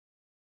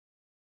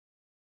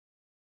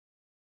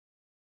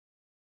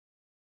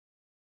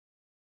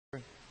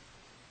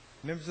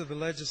members of the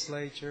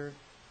legislature,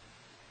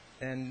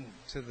 and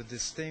to the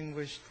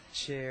distinguished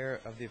chair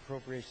of the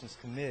Appropriations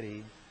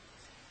Committee,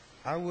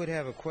 I would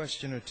have a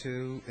question or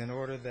two in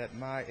order that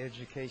my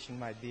education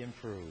might be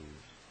improved.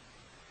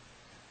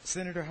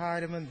 Senator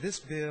Heidemann, this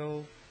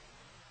bill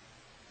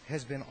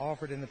has been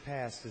offered in the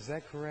past. Is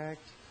that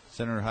correct?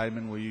 Senator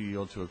Heidemann, will you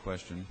yield to a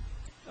question?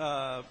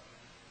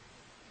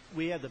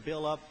 We had the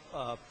bill up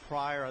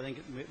prior. I think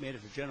it made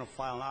it to general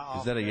file.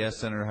 Is that a yes,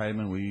 Senator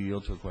Heidemann? Will you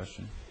yield to a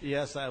question?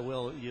 Yes, I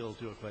will yield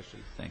to a question.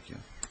 Thank you.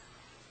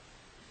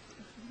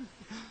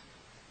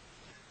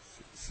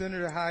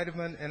 Senator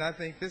Heidemann, and I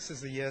think this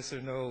is a yes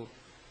or no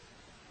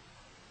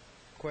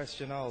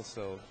question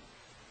also.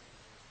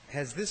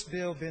 Has this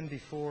bill been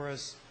before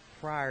us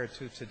prior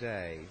to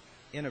today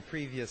in a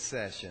previous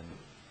session?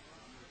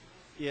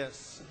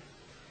 Yes.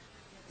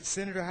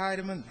 Senator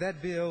Heidemann,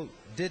 that bill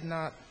did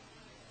not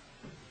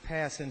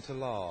pass into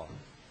law.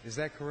 Is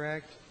that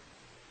correct?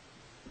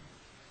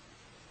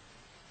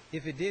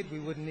 If it did, we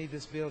wouldn't need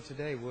this bill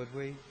today, would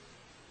we?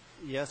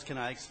 Yes. Can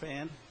I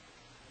expand?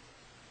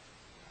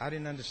 I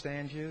didn't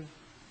understand you.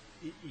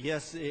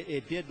 Yes,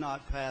 it did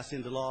not pass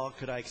into law.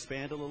 Could I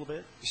expand a little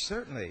bit?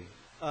 Certainly.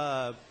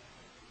 I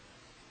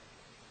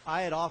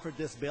had offered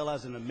this bill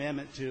as an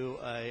amendment to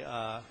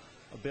a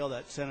bill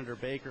that Senator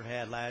Baker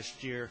had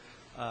last year.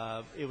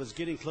 It was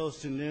getting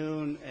close to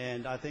noon,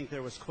 and I think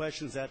there was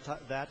questions at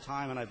that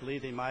time, and I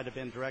believe they might have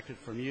been directed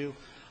from you.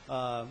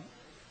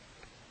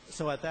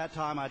 So at that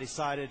time, I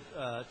decided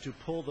to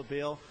pull the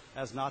bill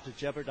as not to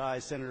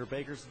jeopardize Senator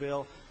Baker's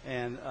bill,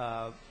 and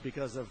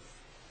because of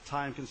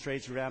time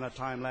constraints, we ran out of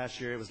time last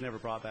year. It was never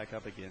brought back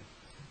up again.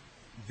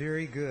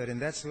 Very good, and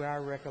that's who I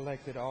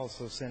recollected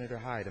also, Senator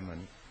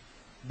Heidemann.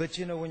 But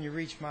you know, when you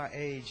reach my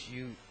age,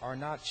 you are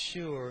not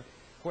sure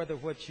whether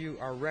what you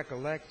are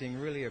recollecting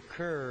really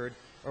occurred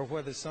or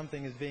whether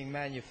something is being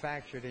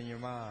manufactured in your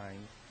mind.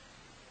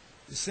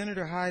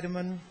 Senator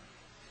Heidemann,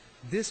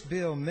 this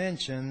bill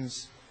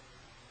mentions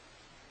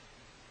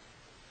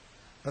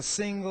a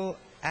single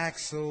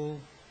axle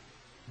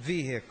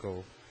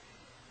vehicle.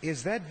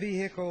 Is that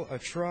vehicle a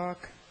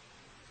truck?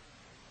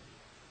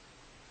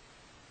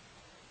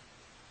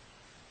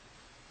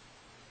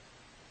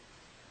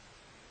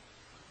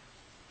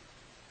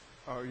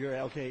 Oh, you're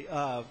okay.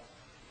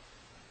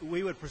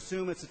 We would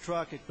presume it's a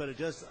truck, but it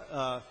just,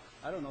 I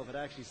don't know if it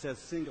actually says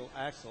single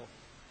axle.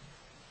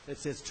 It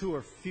says 2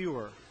 or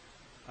fewer,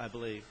 I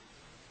believe.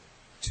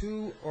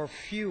 2 or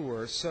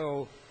fewer.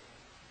 So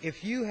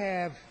if you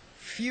have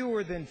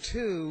fewer than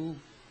 2,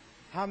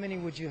 how many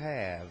would you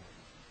have?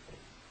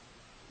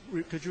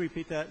 Could you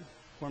repeat that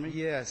for me?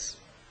 Yes.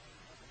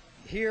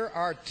 Here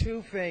are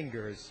 2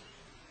 fingers.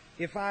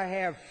 If I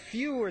have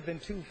fewer than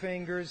 2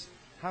 fingers,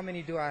 how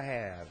many do I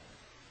have?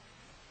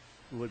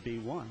 It would be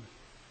 1.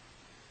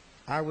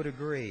 I would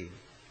agree.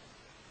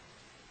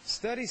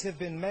 Studies have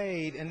been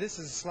made, and this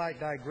is a slight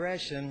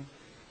digression,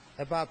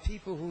 about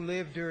people who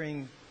lived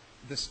during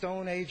the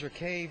Stone Age or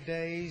cave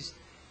days,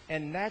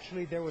 and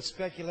naturally there was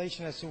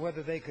speculation as to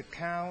whether they could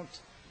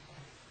count,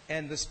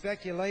 and the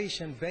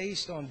speculation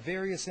based on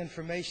various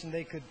information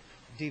they could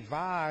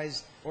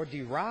devise or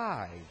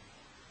derive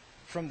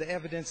from the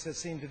evidence that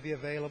seemed to be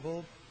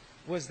available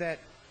was that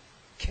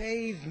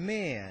cave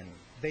men,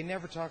 they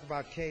never talk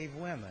about cave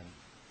women,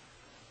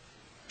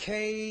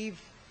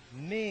 cave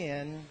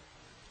men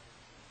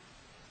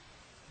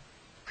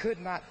could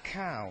not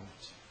count,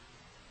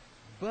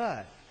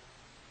 but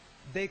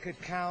they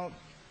could count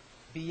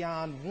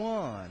beyond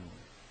 1.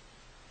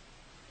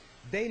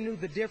 They knew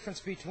the difference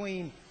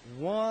between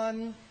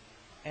 1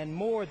 and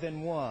more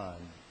than 1.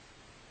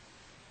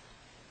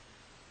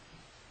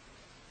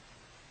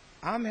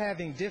 I'm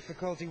having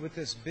difficulty with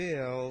this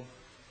bill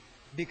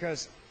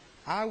because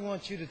I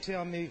want you to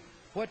tell me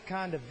what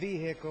kind of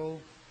vehicle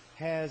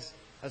has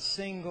a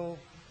single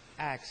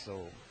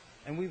axle.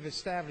 And we've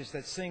established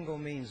that single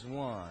means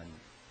 1.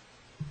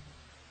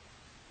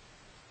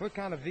 What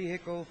kind of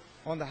vehicle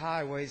on the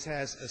highways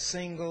has a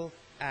single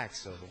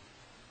axle?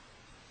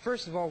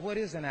 First of all, what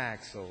is an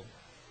axle?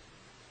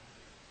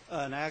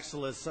 An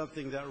axle is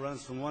something that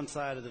runs from one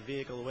side of the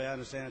vehicle, the way I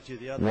understand it, to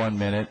the other. 1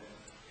 minute.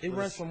 It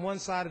runs from one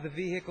side of the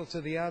vehicle to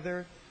the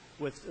other?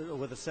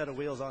 With a set of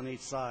wheels on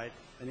each side,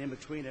 and in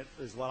between it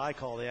is what I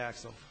call the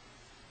axle.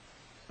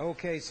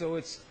 Okay, so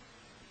it's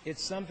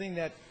something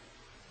that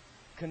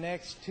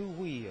connects 2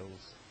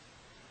 wheels.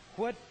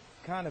 What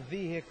kind of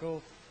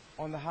vehicle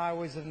on the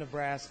highways of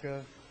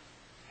Nebraska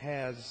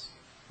has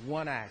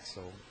 1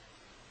 axle?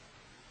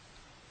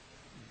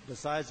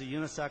 Besides the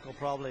unicycle,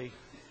 probably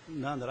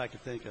none that I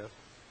could think of.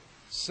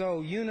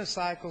 So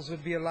unicycles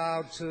would be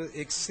allowed to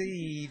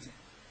exceed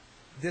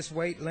this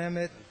weight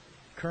limit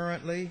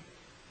currently?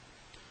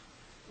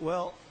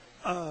 Well,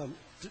 to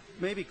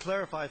maybe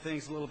clarify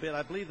things a little bit,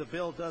 I believe the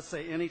bill does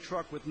say any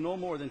truck with no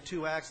more than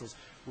 2 axles.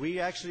 We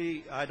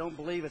actually, I don't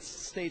believe it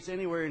states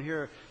anywhere in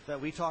here that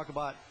we talk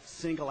about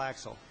single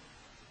axle.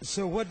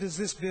 So what does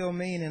this bill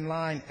mean in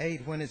line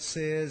 8 when it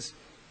says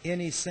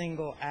any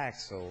single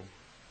axle?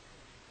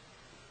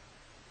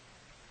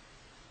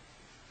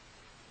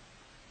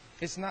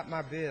 It's not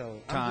my bill.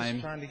 I'm Time.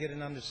 just trying to get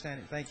an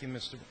understanding. Thank you,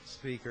 Mr.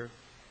 Speaker.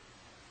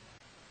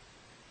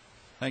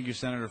 Thank you,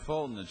 Senator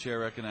Fulton. The chair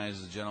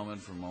recognizes the gentleman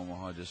from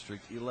Omaha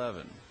District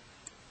 11.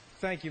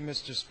 Thank you,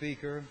 Mr.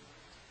 Speaker.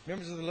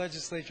 Members of the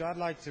legislature, I'd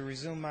like to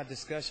resume my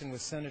discussion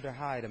with Senator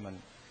Heidemann.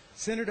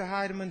 Senator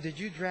Heidemann, did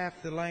you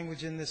draft the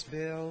language in this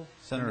bill?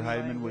 Senator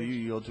Heidemann, will you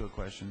Language? yield to a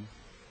question?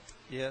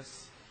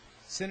 Yes.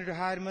 Senator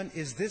Heidemann,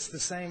 is this the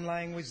same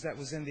language that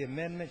was in the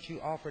amendment you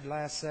offered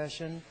last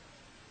session?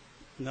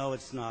 No,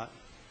 it's not.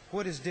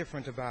 What is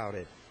different about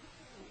it?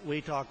 We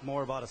talked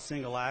more about a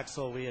single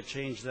axle. We had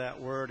changed that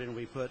word, and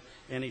we put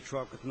any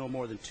truck with no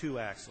more than 2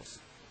 axles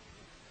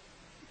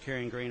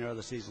carrying grain or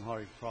other seasonal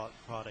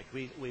product.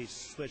 We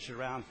switched it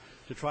around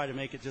to try to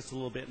make it just a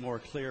little bit more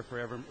clear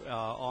for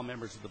all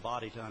members of the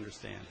body to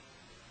understand.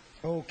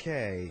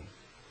 Okay.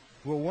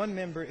 Well, one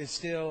member is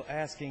still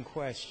asking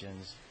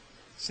questions.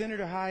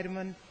 Senator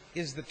Heidemann,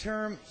 is the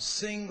term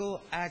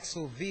single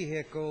axle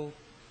vehicle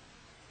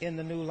in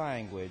the new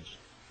language?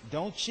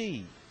 Don't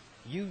cheat.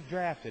 You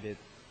drafted it.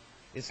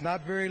 It's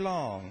not very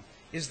long.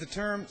 Is the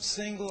term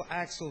single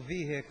axle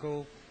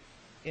vehicle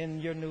in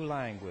your new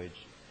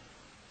language?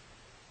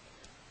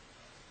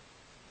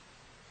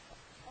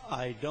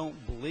 I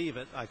don't believe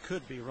it. I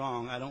could be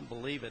wrong. I don't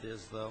believe it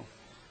is, though.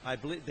 I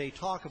believe they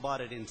talk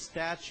about it in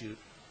statute,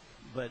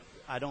 but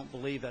I don't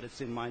believe that it's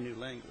in my new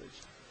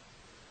language.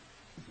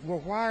 Well,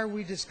 why are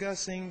we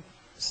discussing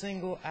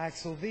single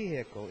axle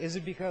vehicle? Is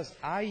it because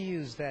I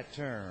used that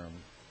term?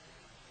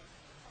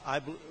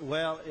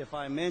 Well, if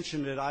I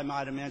mentioned it, I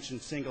might have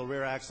mentioned single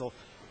rear axle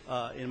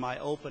in my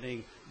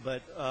opening,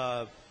 but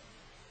No,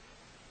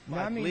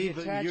 I mean the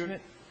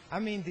attachment. I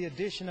mean the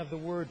addition of the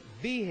word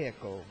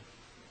vehicle.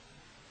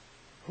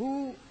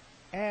 Who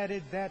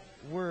added that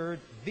word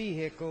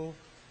vehicle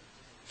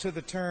to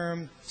the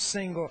term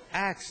single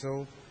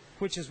axle,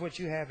 which is what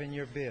you have in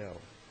your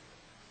bill?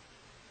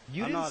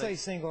 You didn't say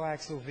single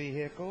axle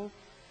vehicle,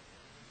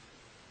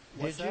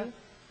 did you?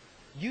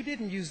 You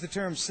didn't use the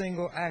term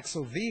single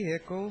axle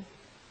vehicle.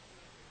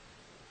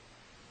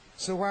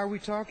 So why are we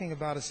talking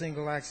about a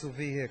single axle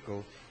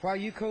vehicle? While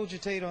you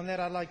cogitate on that,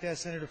 I'd like to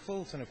ask Senator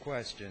Fulton a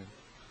question.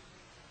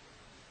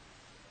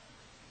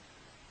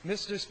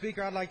 Mr.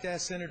 Speaker, I'd like to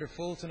ask Senator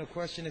Fulton a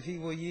question if he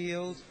will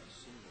yield.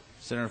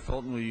 Senator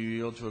Fulton, will you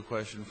yield to a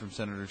question from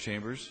Senator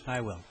Chambers? I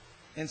will.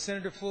 And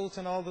Senator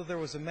Fulton, although there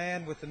was a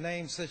man with a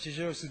name such as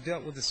yours who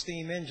dealt with the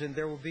steam engine,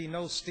 there will be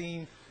no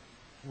steam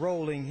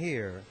rolling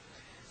here.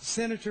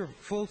 Senator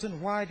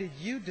Fulton, why did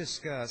you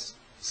discuss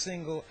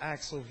single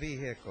axle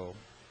vehicle?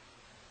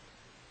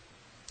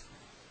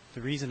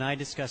 The reason I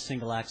discussed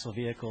single axle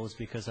vehicle is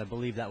because I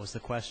believe that was the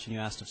question you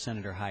asked of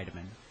Senator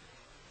Heidemann.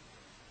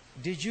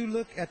 Did you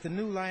look at the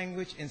new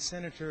language in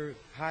Senator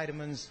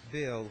Heidemann's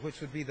bill, which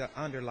would be the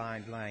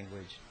underlined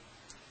language?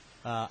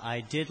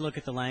 I did look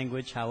at the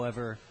language.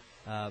 However,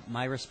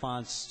 my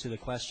response to the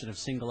question of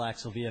single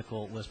axle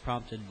vehicle was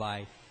prompted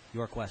by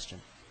your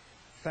question.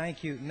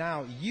 Thank you.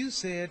 Now, you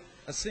said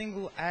a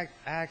single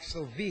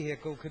axle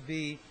vehicle could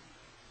be,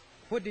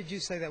 what did you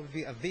say that would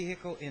be, a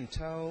vehicle in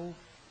tow?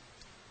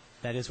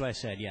 That is what I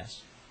said,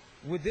 yes.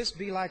 Would this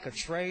be like a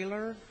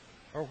trailer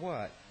or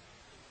what?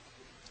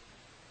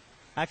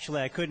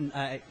 Actually, I couldn't.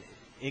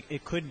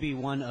 It could be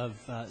one of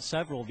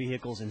several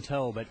vehicles in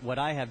tow, but what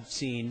I have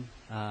seen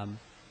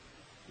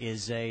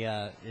is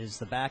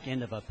the back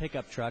end of a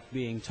pickup truck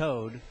being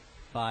towed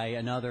by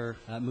another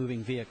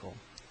moving vehicle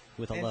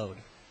with a load.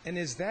 And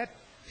is that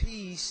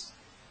piece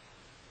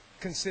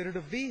considered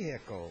a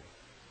vehicle?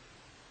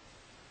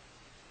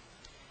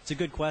 It's a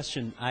good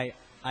question.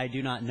 I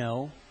do not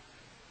know.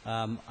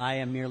 I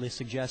am merely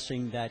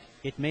suggesting that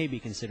it may be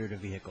considered a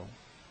vehicle.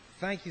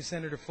 Thank you,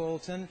 Senator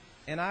Fulton.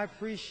 And I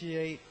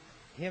appreciate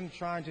him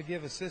trying to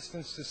give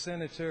assistance to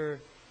Senator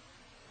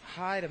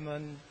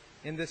Heidemann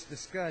in this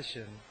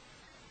discussion.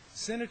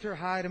 Senator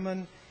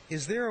Heidemann,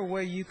 is there a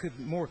way you could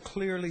more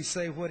clearly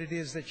say what it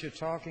is that you're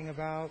talking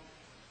about?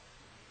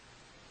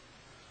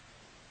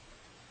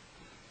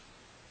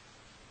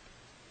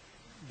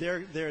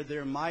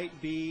 There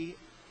might be.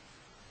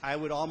 I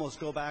would almost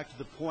go back to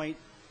the point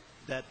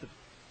that the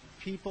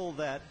people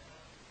that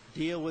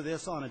deal with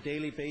this on a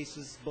daily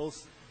basis,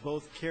 both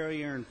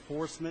carrier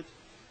enforcement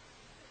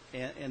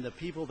and the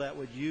people that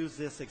would use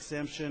this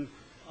exemption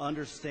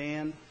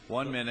understand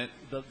 1 minute.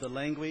 the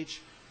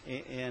language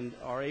and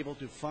are able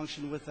to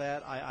function with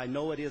that. I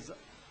know it is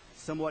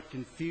somewhat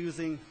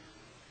confusing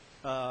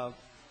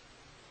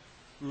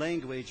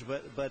language,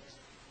 but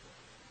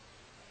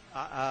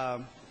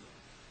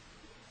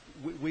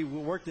we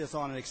worked this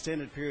on an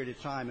extended period of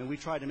time, and we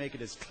tried to make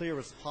it as clear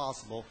as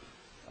possible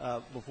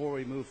before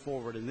we move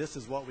forward, and this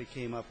is what we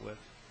came up with.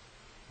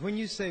 When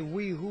you say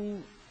we,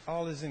 who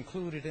all is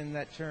included in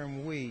that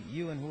term we?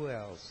 You and who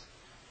else?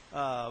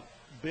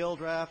 Bill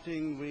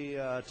drafting, we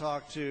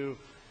talked to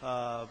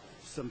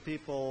some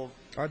people.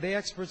 Are they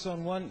experts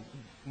on one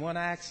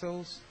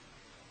axles?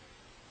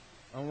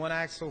 On one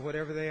axle,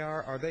 whatever they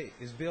are?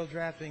 Is Bill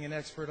drafting an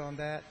expert on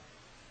that?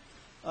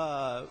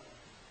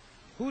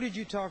 Who did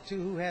you talk to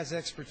who has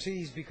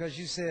expertise? Because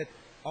you said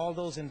all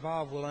those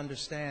involved will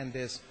understand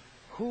this.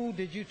 Who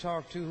did you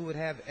talk to who would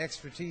have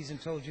expertise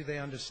and told you they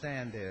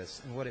understand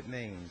this and what it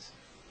means?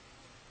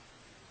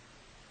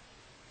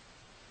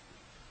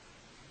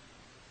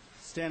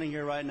 Standing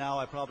here right now,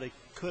 I probably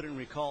couldn't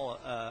recall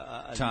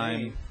a Time.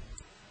 name.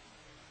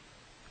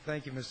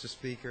 Thank you, Mr.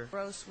 Speaker.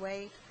 Gross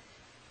weight.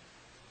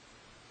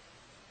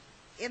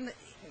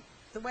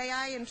 The way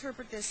I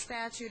interpret this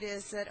statute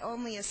is that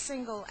only a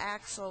single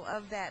axle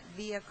of that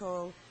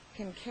vehicle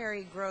can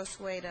carry gross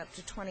weight up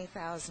to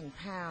 20,000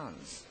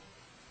 pounds.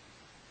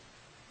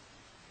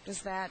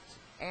 Does that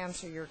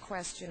answer your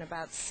question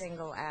about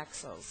single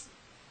axles?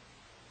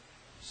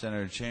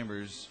 Senator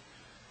Chambers,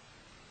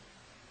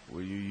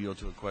 will you yield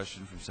to a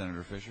question from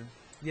Senator Fisher?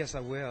 Yes, I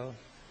will.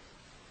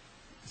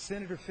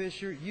 Senator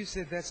Fisher, you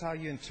said that's how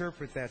you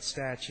interpret that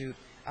statute.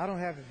 I don't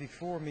have it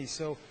before me,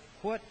 so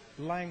what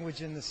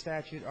language in the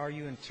statute are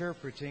you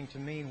interpreting to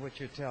mean what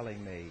you're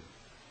telling me?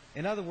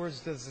 In other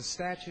words, does the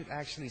statute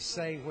actually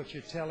say what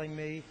you're telling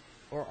me,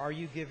 or are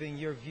you giving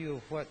your view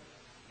of what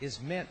is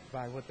meant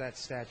by what that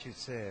statute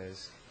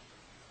says?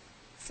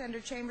 Senator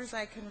Chambers,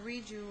 I can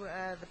read you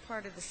the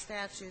part of the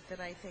statute that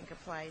I think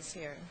applies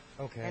here.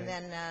 Okay. And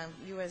then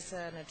you as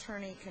an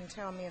attorney can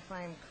tell me if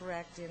I'm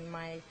correct in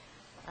my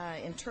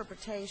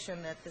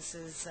interpretation that this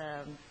is,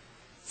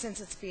 since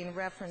it's being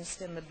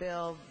referenced in the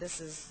bill, this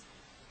is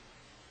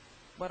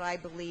what I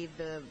believe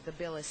the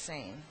bill is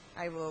saying.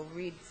 I will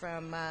read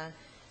from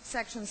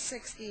Section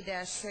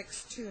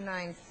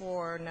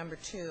 60-6294, number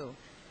 2.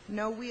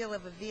 No wheel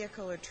of a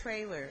vehicle or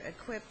trailer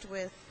equipped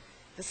with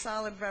the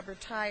solid rubber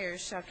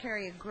tires shall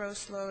carry a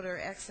gross load or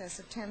excess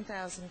of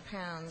 10,000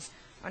 pounds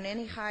on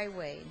any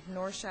highway,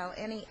 nor shall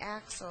any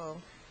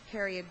axle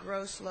carry a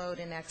gross load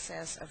in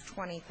excess of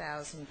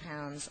 20,000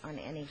 pounds on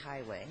any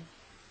highway.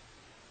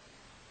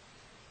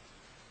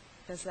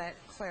 Does that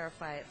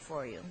clarify it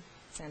for you,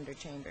 Senator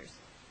Chambers?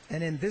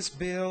 And in this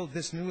bill,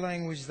 this new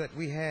language that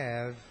we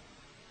have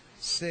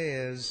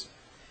says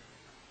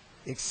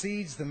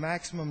exceeds the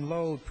maximum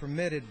load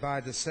permitted by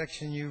the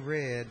section you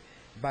read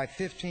by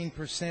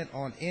 15%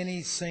 on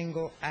any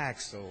single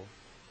axle.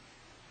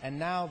 And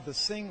now the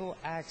single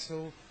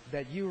axle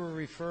that you were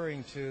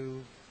referring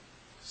to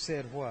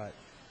said what?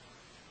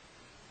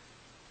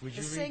 Would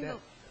you read that?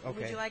 Okay.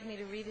 Would you like me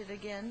to read it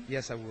again?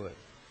 Yes, I would.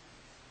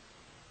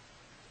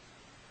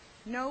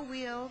 No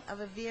wheel of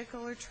a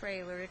vehicle or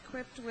trailer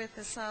equipped with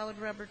the solid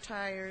rubber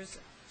tires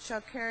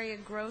shall carry a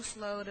gross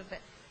load of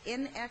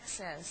in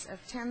excess of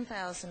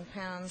 10,000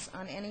 pounds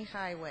on any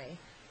highway,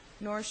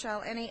 nor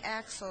shall any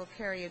axle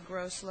carry a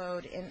gross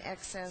load in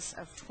excess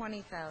of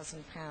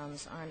 20,000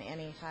 pounds on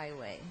any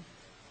highway.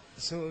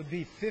 So it would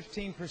be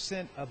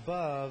 15%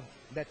 above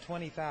that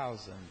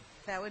 20,000.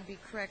 That would be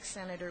correct,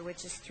 Senator,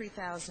 which is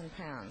 3,000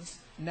 pounds.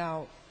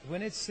 Now,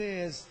 when it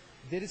says,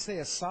 did it say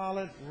a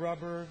solid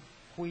rubber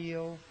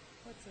wheel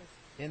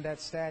in that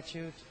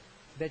statute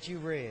that you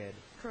read?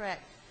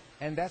 Correct.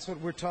 And that's what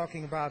we're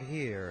talking about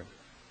here.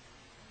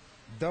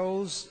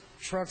 Those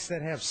trucks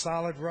that have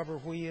solid rubber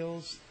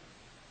wheels,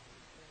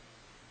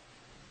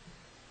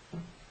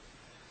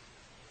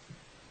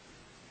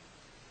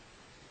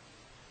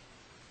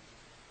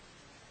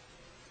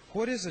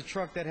 what is a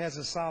truck that has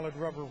a solid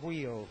rubber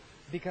wheel?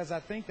 Because I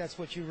think that's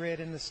what you read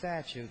in the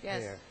statute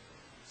Yes. there.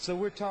 So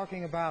we're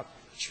talking about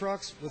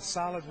trucks with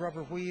solid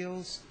rubber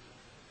wheels,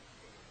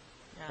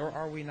 No. or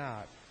are we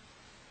not?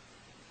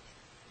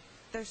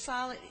 They're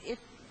solid.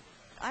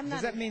 I'm not.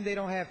 Does that mean they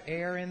don't have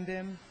air in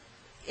them?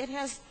 It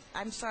has.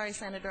 I'm sorry,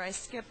 Senator. I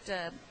skipped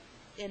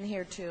in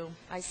here too.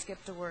 I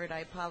skipped a word. I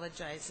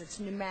apologize. It's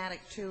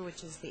pneumatic too,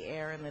 which is the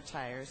air in the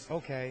tires.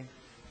 Okay.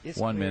 It's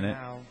 1 clear minute.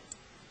 now.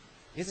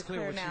 It's Is it clear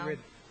clear what now? you read.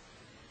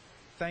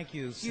 Thank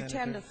you, You Senator.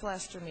 tend to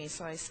fluster me,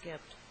 so I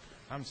skipped.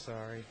 I'm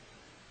sorry.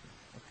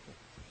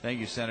 Thank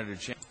you, Senator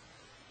Chambers.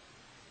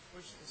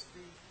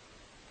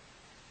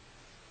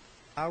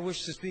 I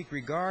wish to speak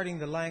regarding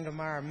the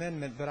Langemeyer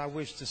amendment, but I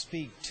wish to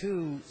speak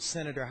to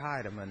Senator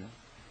Heidemann.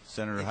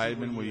 Senator If you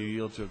Heidemann, would will you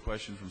yield to a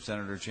question from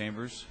Senator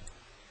Chambers?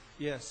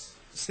 Yes.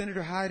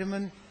 Senator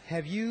Heidemann,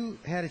 have you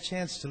had a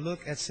chance to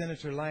look at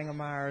Senator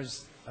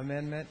Langemeyer's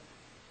amendment?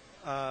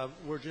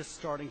 We're just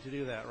starting to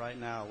do that right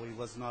now. We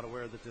was not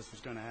aware that this was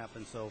going to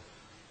happen, so.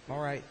 All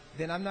right.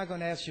 Then I'm not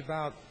going to ask you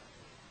about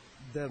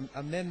the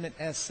amendment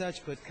as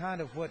such, but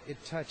kind of what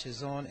it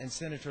touches on in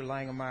Senator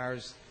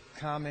Langemeyer's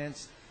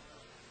comments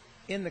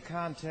in the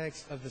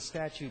context of the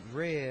statute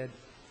read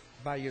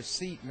by your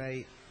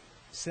seatmate,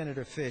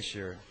 Senator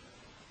Fisher.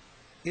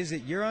 Is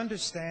it your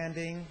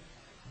understanding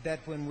that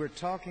when we're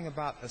talking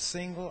about a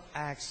single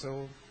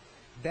axle,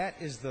 that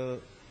is the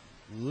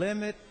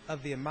limit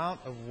of the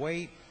amount of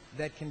weight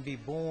that can be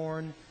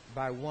borne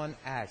by one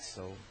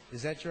axle?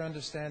 Is that your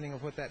understanding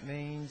of what that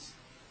means?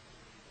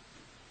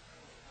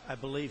 I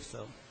believe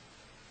so.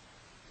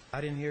 I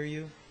didn't hear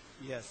you.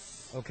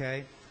 Yes.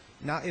 Okay.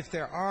 Now, if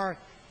there are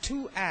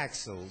two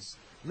axles,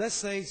 let's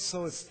say,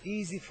 so it's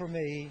easy for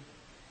me,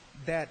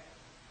 that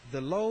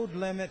the load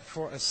limit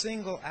for a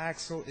single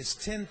axle is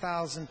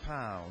 10,000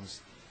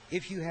 pounds.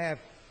 If you have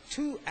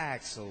two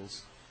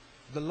axles,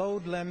 the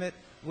load limit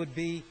would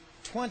be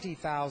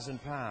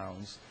 20,000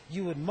 pounds.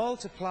 You would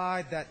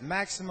multiply that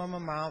maximum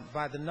amount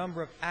by the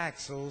number of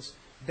axles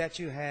that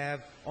you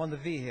have on the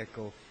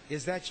vehicle.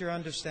 Is that your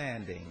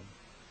understanding?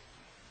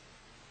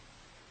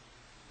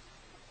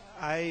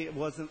 I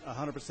wasn't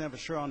 100%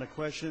 sure on the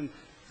question.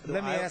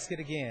 Let me ask it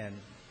again.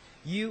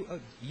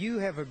 You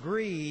have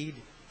agreed,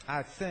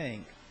 I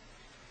think,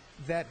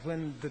 that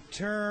when the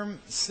term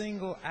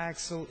single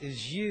axle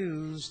is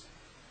used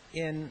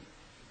in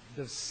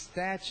the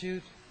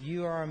statute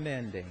you are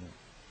amending,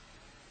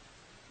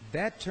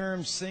 that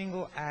term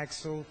single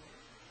axle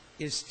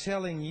is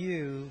telling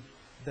you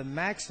the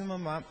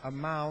maximum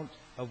amount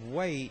of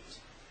weight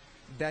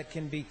that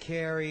can be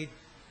carried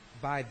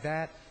by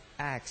that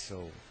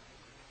axle.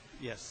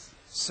 Yes.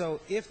 So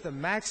if the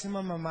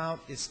maximum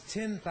amount is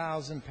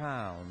 10,000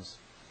 pounds,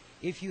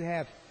 if you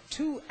have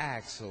 2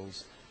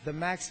 axles, the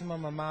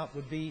maximum amount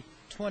would be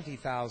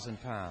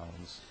 20,000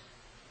 pounds.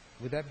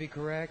 Would that be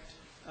correct?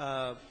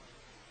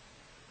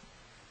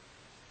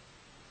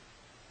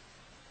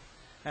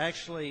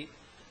 Actually,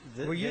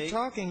 well, you're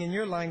talking in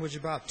your language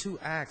about 2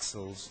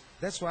 axles.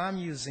 That's why I'm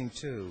using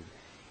 2.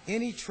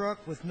 Any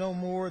truck with no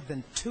more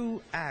than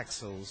 2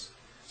 axles.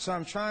 So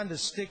I'm trying to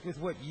stick with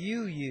what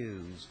you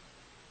use.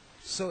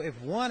 So if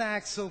 1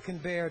 axle can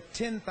bear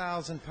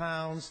 10,000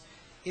 pounds,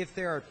 if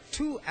there are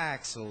 2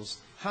 axles,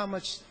 how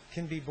much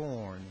can be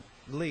borne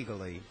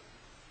legally?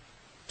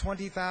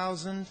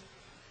 20,000?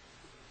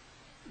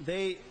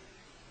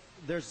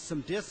 There's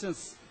some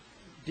distance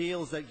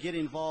deals that get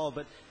involved,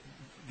 but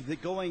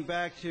going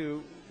back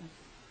to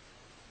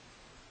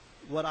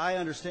what I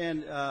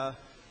understand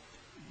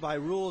by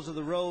rules of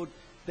the road,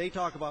 they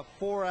talk about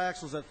 4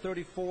 axles at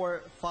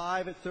 34,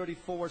 5 at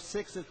 34,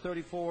 6 at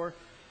 34.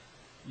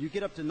 You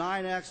get up to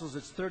 9 axles,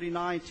 it's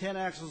 39. 10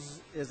 axles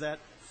is at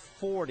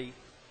 40.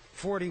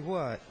 40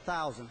 what?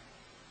 1,000.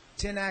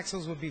 10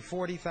 axles would be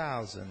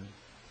 40,000,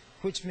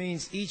 which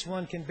means each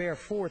one can bear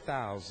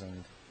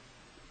 4,000,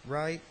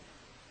 right?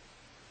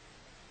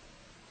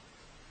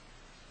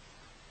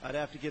 I'd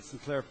have to get some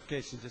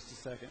clarification in just a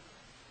second.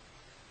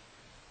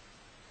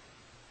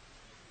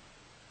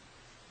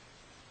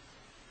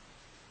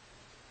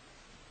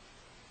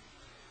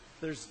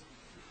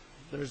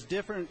 There's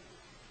different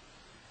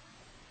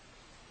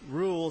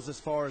rules as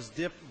far as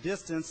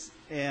distance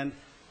and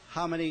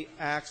how many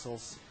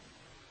axles,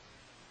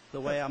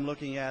 the way I'm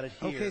looking at it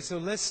here. Okay, so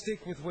let's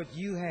stick with what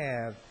you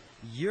have.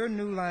 Your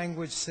new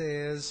language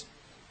says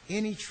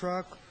any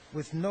truck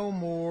with no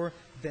more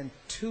than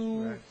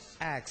 2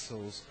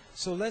 axles.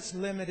 So let's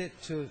limit it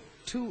to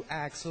 2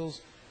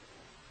 axles,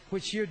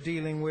 which you're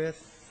dealing with.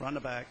 Front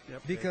to back.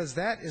 Yep. Because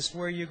that is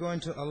where you're going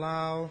to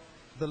allow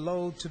the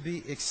load to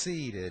be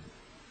exceeded.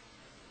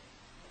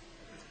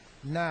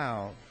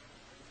 Now,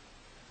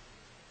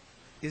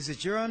 is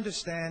it your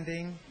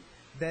understanding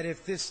that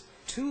if this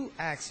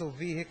 2-axle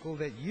vehicle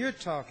that you're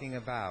talking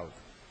about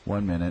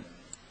 1 minute.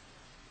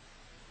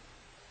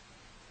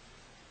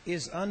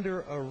 is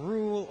under a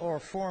rule or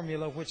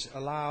formula which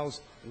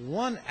allows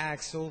 1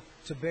 axle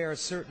to bear a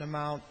certain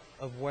amount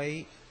of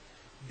weight,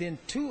 then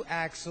 2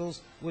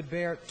 axles would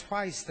bear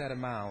twice that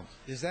amount?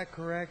 Is that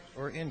correct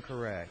or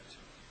incorrect?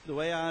 The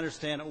way I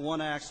understand it,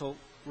 1 axle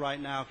right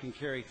now can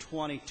carry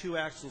 20. 2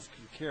 axles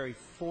can carry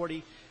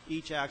 40.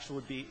 Each axle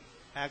would be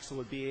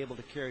able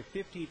to carry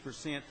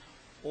 15%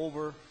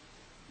 over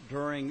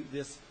during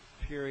this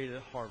period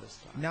of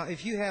harvest time. Now,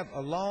 if you have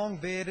a long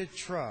bedded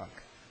truck,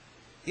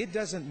 it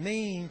doesn't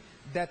mean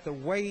that the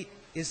weight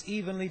is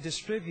evenly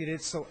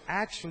distributed, so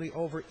actually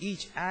over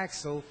each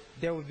axle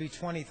there would be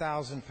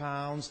 20,000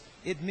 pounds.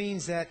 It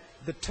means that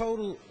the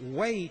total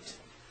weight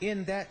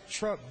in that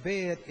truck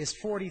bed is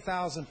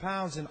 40,000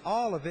 pounds, and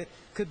all of it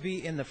could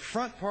be in the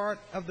front part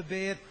of the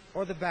bed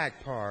or the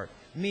back part,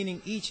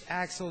 meaning each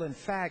axle, in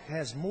fact,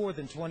 has more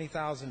than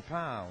 20,000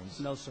 pounds.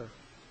 No, sir.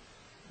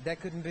 That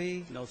couldn't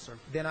be? No, sir.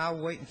 Then I'll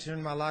wait and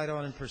turn my light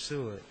on and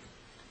pursue it.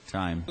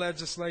 Time.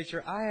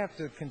 Legislature, I have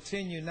to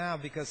continue now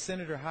because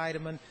Senator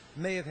Heidemann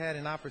may have had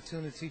an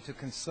opportunity to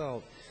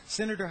consult.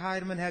 Senator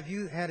Heidemann, have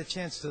you had a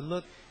chance to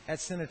look at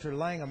Senator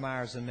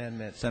Langemeyer's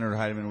amendment? Senator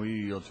Heidemann, will you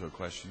yield to a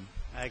question?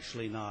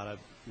 Actually not.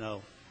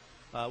 No.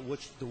 The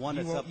one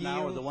You that's won't up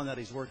now or yield? the one that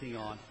he's working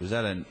on? Is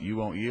that a you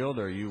won't yield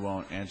or you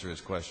won't answer his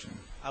question?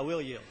 I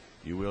will yield.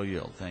 You will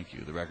yield. Thank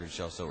you. The record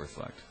shall so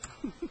reflect.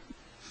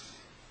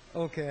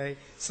 Okay,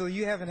 so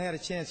you haven't had a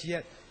chance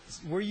yet.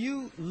 Were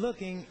you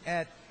looking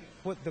at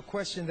what the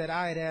question that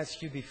I had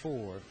asked you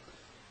before,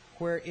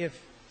 where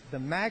if the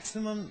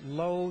maximum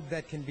load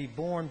that can be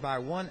borne by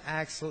 1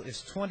 axle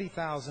is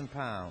 20,000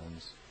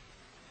 pounds,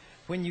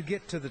 when you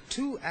get to the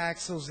 2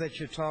 axles that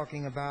you're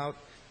talking about,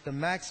 the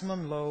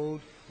maximum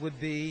load would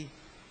be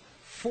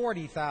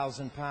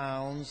 40,000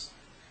 pounds,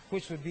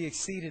 which would be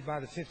exceeded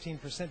by the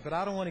 15%. But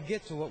I don't want to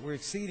get to what we're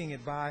exceeding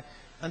it by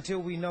until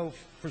we know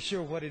for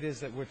sure what it is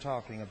that we're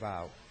talking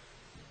about.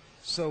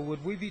 So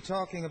would we be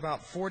talking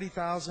about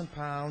 40,000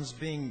 pounds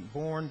being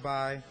borne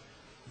by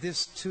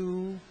this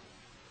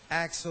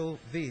 2-axle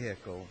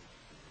vehicle,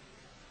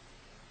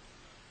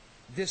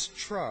 this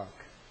truck?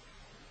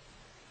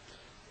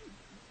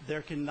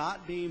 There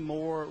cannot be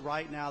more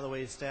right now, the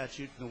way the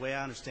statute, and the way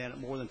I understand it,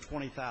 more than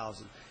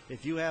 20,000.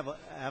 If you have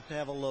to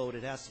have a load,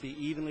 it has to be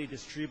evenly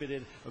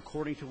distributed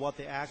according to what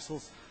the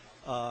axles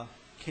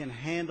can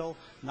handle,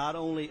 not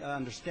only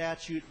under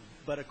statute,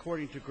 but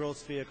according to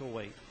gross vehicle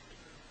weight.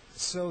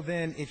 So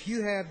then, if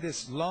you have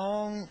this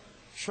long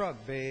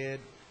truck bed,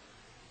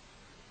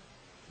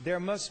 there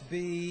must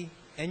be,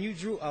 and you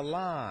drew a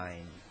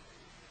line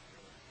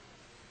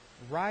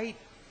right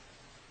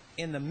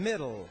in the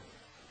middle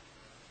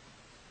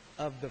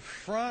of the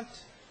front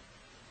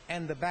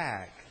and the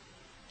back.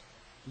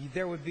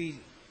 There would be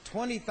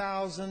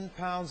 20,000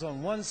 pounds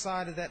on one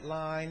side of that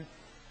line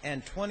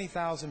and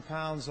 20,000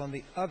 pounds on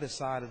the other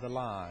side of the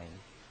line,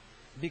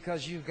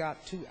 because you've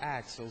got two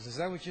axles. Is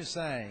that what you're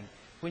saying?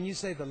 When you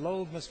say the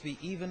load must be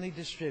evenly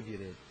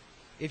distributed,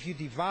 if you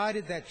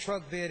divided that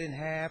truck bed in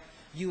half,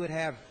 you would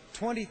have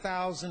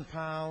 20,000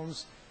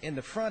 pounds in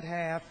the front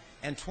half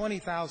and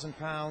 20,000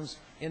 pounds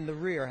in the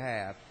rear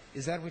half.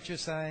 Is that what you're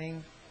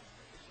saying?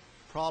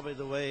 Probably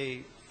the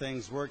way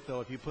things work,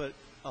 though, if you put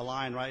a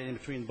line right in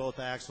between both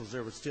axles,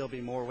 there would still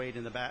be more weight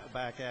in the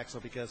back axle,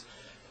 because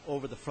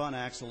over the front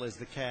axle is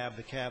the cab.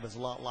 The cab is a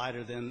lot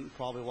lighter than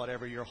probably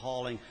whatever you're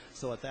hauling.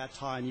 So at that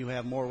time, you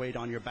have more weight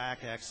on your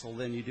back axle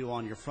than you do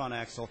on your front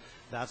axle.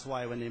 That's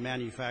why when they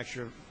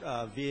manufacture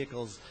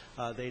vehicles,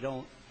 they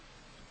don't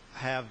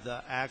have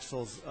the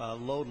axles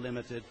load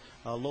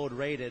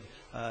rated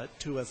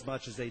to as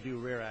much as they do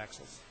rear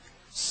axles.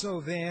 So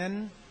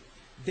then,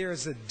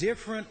 there's a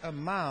different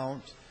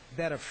amount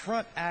that a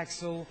front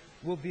axle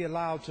will be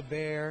allowed to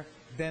bear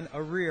than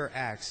a rear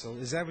axle.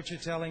 Is that what you're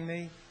telling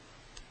me?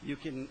 You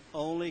can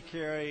only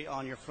carry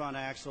on your front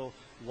axle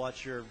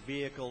what your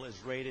vehicle is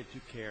rated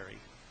to carry.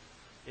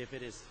 If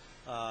it is,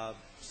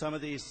 some of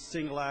these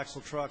single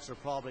axle trucks are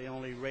probably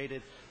only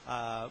rated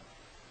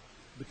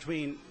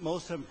between,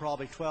 most of them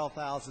probably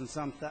 12,000,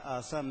 some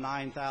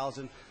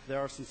 9,000. There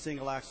are some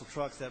single axle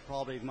trucks that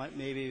probably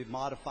may be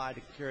modified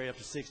to carry up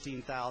to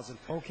 16,000.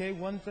 Okay,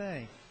 one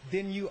thing.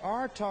 Then you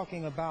are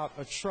talking about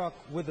a truck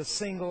with a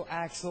single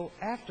axle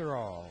after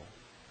all.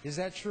 Is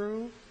that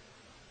true?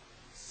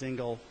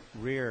 Single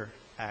rear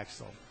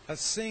axle. A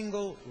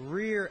single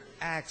rear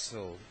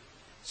axle.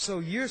 So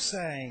you're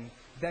saying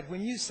that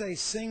when you say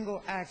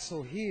single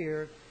axle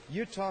here,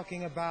 you're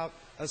talking about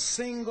a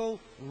single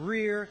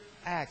rear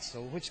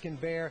axle, which can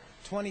bear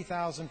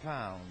 20,000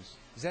 pounds.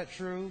 Is that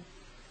true?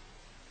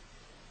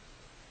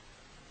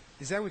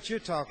 Is that what you're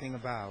talking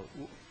about?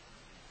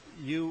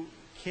 You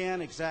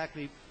can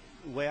exactly,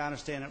 the way I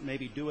understand it,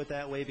 maybe do it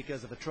that way,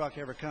 because if a truck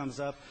ever comes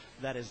up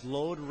that is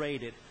load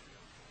rated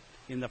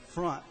in the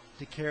front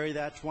to carry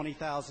that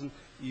 20,000,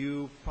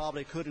 you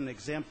probably couldn't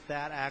exempt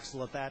that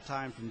axle at that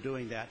time from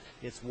doing that.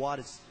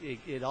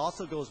 It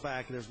also goes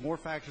back, there's more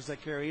factors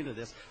that carry into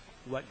this,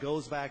 what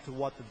goes back to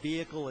what the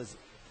vehicle is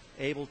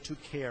able to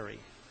carry.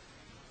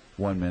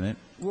 1 minute.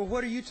 Well,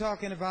 what are you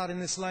talking about in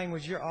this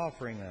language you're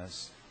offering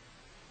us?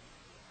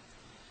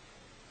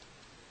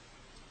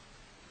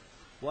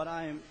 What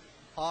I am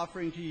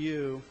offering to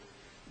you,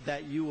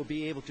 that you will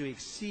be able to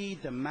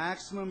exceed the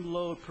maximum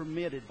load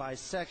permitted by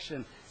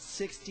Section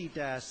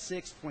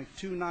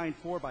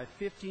 60-6.294 by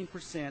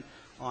 15%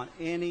 on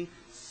any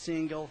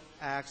single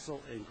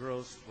axle and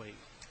gross weight.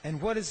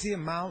 And what is the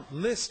amount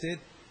listed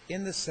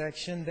in the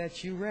section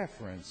that you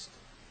referenced?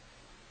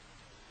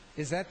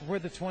 Is that where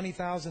the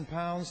 20,000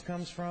 pounds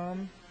comes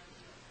from?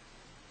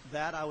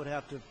 That I would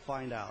have to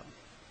find out.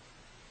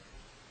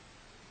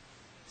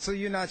 So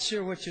you're not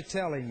sure what you're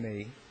telling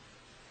me?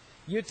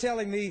 You're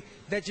telling me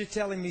that you're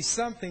telling me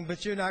something,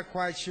 but you're not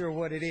quite sure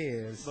what it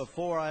is.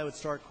 Before I would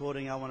start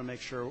quoting, I want to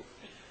make sure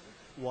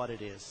what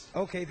it is.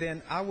 Okay,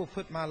 then I will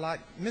put my light.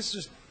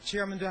 Mr.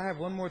 Chairman, do I have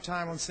one more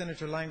time on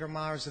Senator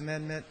Langermeyer's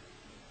amendment?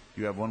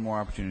 You have one more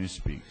opportunity to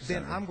speak.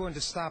 Then Senator. I'm going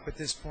to stop at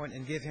this point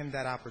and give him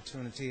that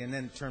opportunity and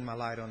then turn my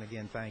light on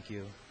again. Thank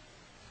you.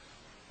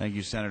 Thank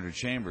you, Senator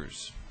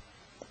Chambers.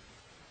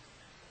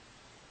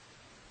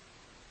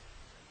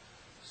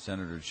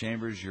 Senator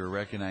Chambers, you're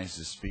recognized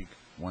to speak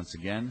once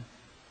again.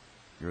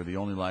 You're the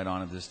only light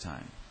on at this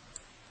time.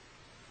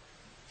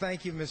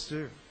 Thank you,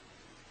 Mr.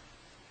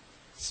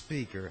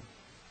 Speaker.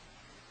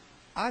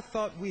 I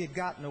thought we had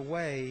gotten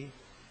away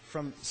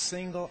from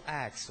single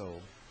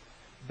axle,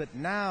 but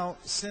now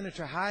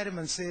Senator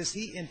Heidemann says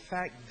he in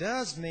fact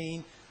does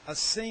mean a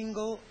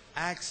single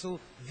axle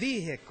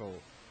vehicle.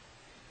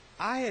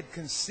 I had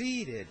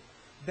conceded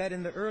that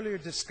in the earlier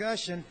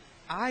discussion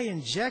I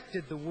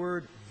injected the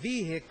word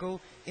vehicle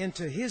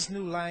into his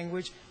new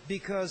language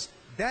because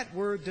that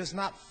word does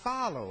not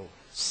follow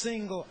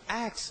single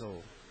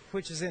axle,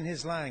 which is in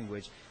his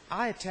language.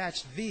 I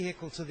attached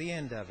vehicle to the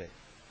end of it.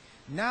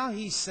 Now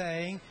he's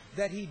saying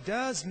that he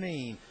does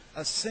mean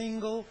a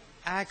single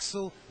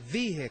axle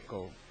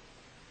vehicle.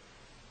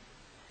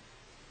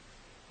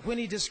 When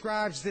he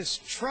describes this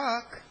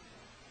truck,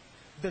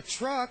 the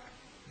truck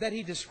that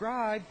he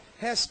described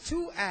has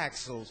two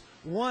axles,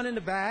 one in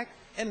the back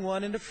and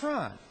one in the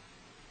front.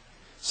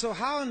 So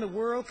how in the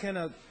world can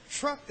a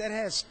truck that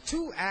has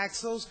two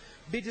axles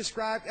be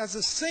described as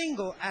a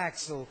single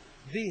axle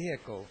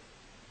vehicle.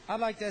 I'd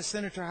like to ask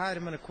Senator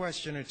Heidemann a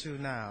question or two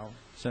now.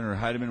 Senator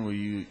Heidemann, will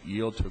you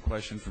yield to a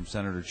question from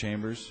Senator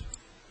Chambers?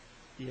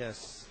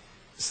 Yes.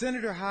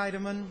 Senator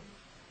Heidemann,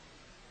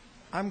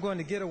 I'm going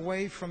to get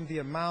away from the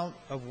amount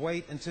of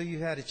weight until you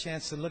had a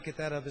chance to look at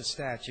that other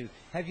statute.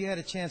 Have you had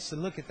a chance to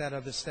look at that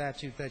other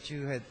statute that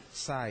you had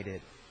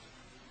cited?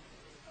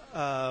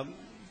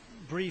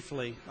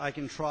 Briefly, I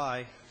can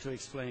try to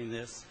explain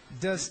this.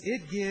 Does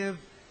it give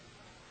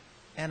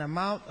an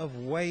amount of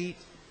weight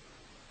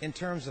in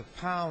terms of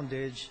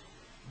poundage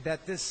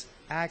that this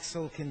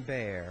axle can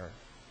bear?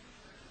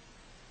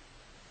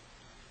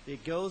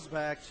 It goes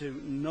back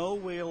to no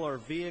wheel or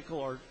vehicle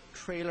or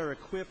trailer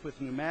equipped with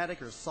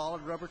pneumatic or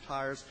solid rubber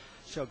tires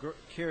shall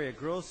carry a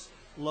gross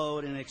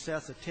load in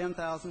excess of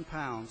 10,000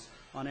 pounds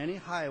on any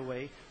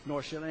highway,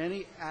 nor shall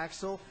any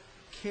axle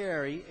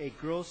carry a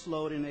gross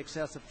load in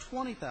excess of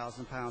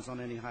 20,000 pounds on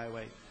any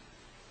highway.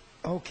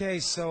 Okay,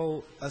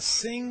 so a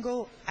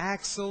single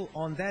axle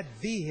on that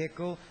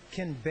vehicle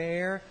can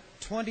bear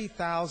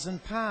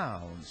 20,000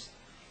 pounds.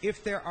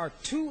 If there are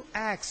two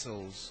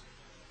axles,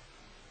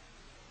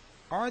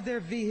 are there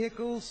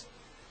vehicles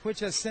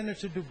which, as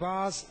Senator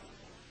DuBois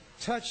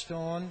touched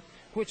on,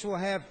 which will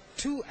have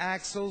two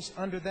axles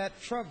under that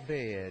truck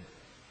bed?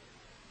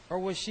 Or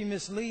was she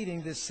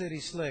misleading this city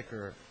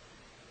slicker,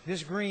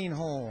 this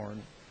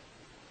greenhorn?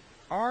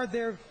 Are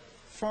there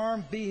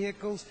farm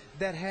vehicles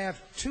that have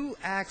two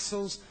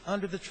axles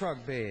under the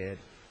truck bed?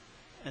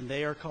 And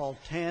they are called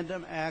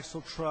tandem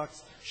axle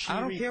trucks. I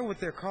don't care what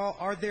they're called.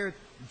 Are there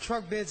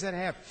truck beds that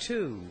have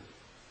two?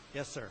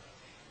 Yes, sir.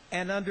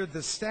 And under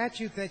the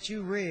statute that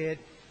you read,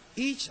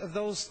 each of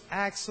those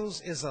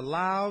axles is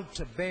allowed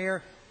to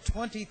bear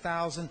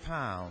 20,000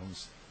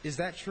 pounds. Is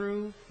that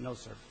true? No,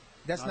 sir.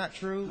 That's not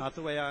true? Not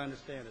the way I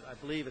understand it. I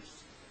believe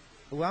it's...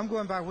 Well, I'm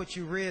going by what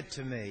you read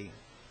to me.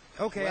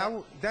 Okay,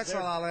 Well, that's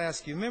all I'll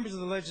ask you. Members of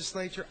the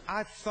legislature,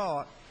 I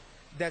thought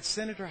that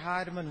Senator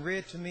Heidemann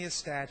read to me a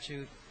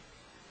statute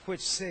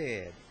which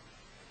said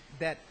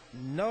that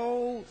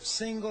no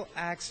single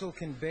axle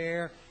can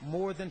bear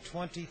more than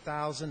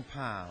 20,000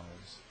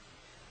 pounds.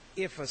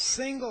 If a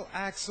single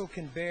axle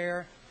can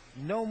bear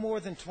no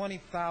more than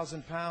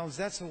 20,000 pounds,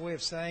 that's a way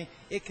of saying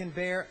it can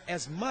bear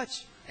as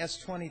much as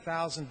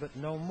 20,000 but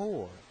no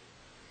more.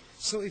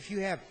 So if you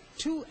have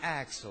two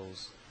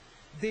axles,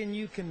 then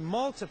you can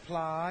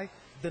multiply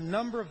the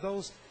number of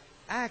those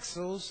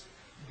axles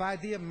by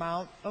the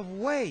amount of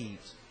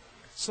weight.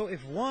 So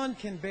if one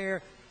can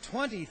bear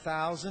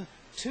 20,000,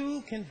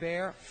 two can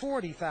bear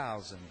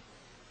 40,000.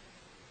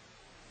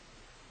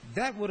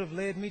 That would have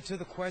led me to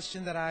the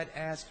question that I'd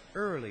asked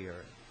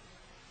earlier.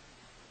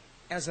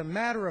 As a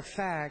matter of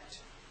fact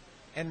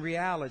and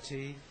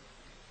reality,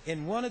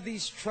 in one of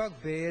these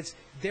truck beds,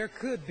 there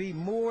could be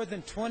more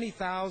than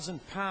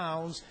 20,000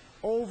 pounds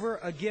over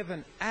a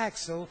given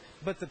axle,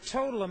 but the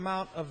total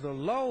amount of the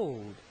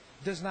load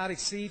does not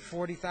exceed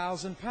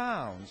 40,000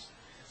 pounds.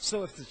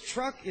 So if the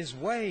truck is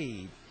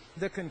weighed,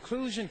 the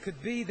conclusion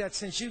could be that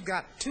since you've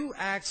got two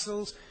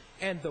axles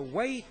and the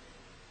weight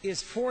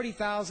is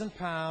 40,000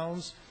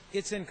 pounds,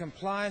 it's in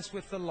compliance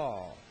with the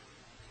law.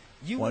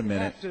 You would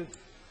have to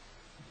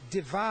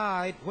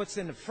divide what's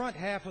in the front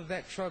half of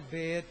that truck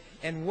bed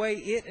and weigh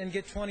it and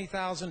get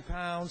 20,000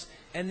 pounds,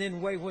 and then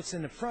weigh what's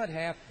in the front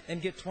half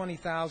and get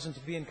 20,000 to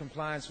be in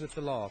compliance with the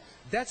law.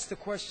 That's the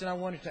question I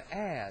wanted to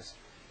ask,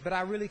 but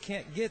I really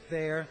can't get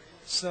there,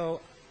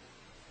 so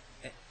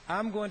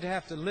I'm going to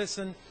have to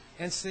listen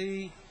and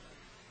see,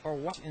 or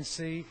watch and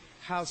see,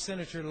 how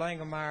Senator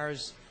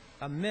Langemeyer's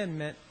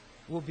amendment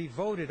will be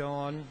voted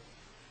on,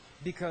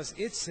 because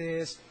it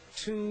says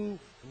two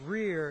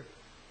rear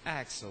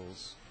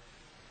axles.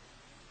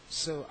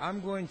 So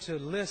I'm going to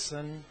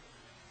listen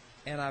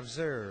and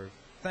observe.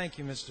 Thank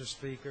you, Mr.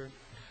 Speaker.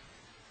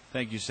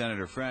 Thank you,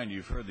 Senator Friend.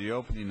 You've heard the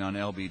opening on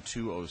LB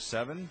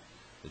 207.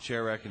 The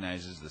chair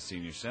recognizes the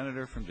senior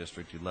senator from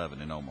District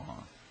 11 in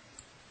Omaha.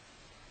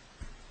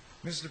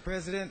 Mr.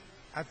 President,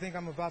 I think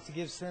I'm about to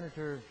give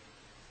Senator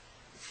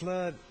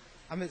Flood,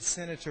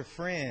 Senator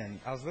Friend,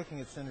 I was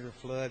looking at Senator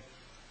Flood,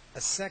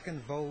 a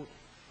second vote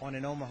on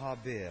an Omaha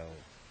bill.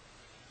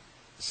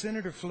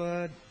 Senator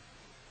Flood,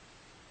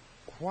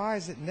 why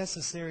is it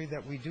necessary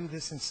that we do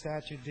this in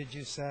statute, did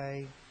you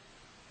say?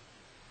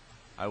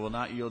 I will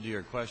not yield to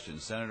your question.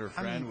 Senator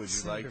Friend, would you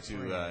Senator like to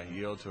Friend.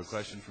 yield to a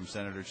question from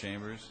Senator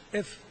Chambers?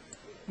 If,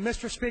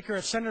 Mr. Speaker,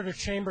 if Senator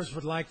Chambers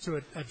would like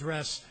to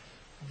address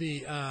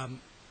the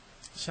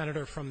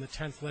senator from the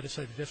 10th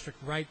Legislative District,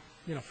 right,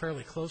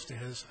 fairly close to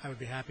his, I would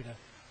be happy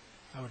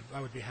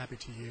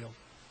to yield.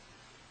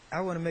 I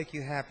want to make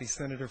you happy,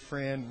 Senator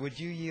Friend. Would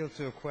you yield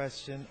to a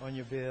question on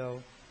your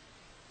bill?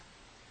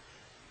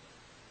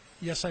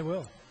 Yes, I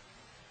will.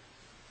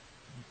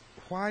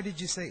 Why did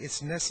you say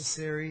it's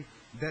necessary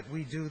that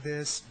we do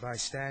this by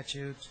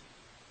statute?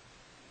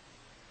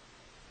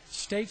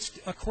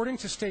 According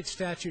to state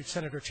statute,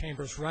 Senator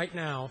Chambers, right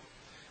now,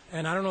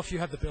 and I don't know if you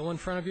have the bill in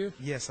front of you.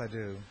 Yes, I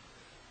do.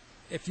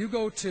 If you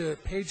go to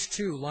page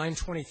 2, line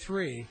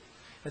 23,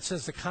 it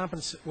says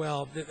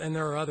and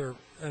there are other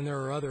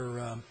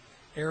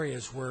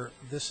areas where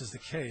this is the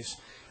case.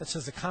 It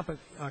says the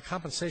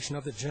compensation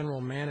of the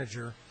general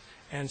manager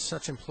and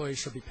such employees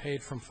shall be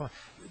paid from fund.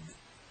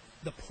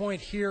 The point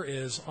here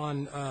is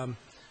on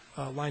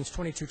lines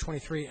 22,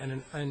 23,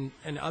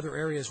 and other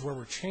areas where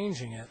we're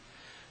changing it,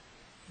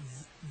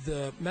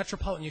 the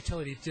Metropolitan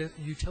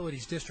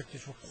Utilities District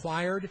is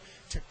required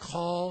to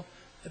call,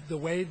 the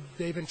way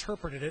they've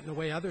interpreted it and the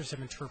way others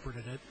have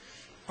interpreted it,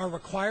 are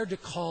required to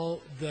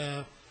call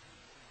the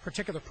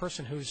particular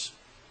person who's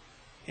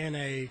in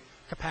a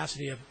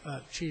capacity of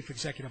chief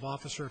executive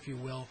officer, if you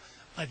will,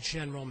 a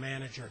general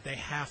manager. They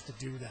have to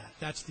do that.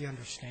 That's the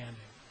understanding.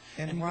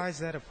 And why is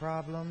that a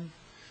problem?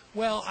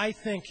 Well, I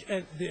think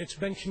it's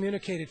been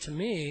communicated to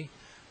me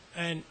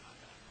and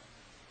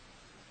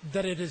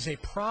that it is a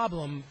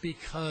problem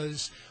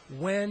because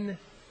when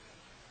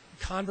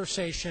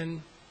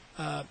conversation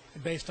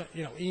based on,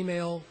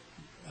 email,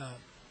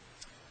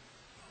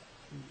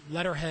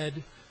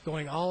 letterhead,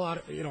 going all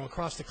out,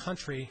 across the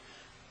country,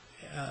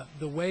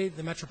 the way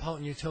the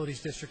Metropolitan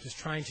Utilities District is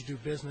trying to do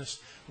business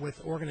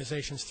with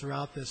organizations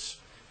throughout this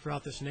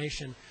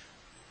nation,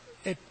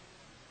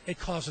 it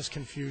causes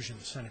confusion,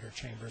 Senator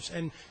Chambers,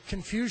 and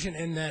confusion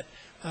in that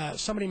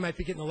somebody might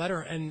be getting a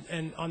letter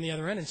and on the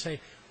other end and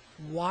say,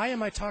 why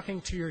am I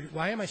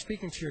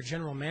speaking to your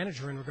general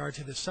manager in regard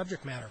to this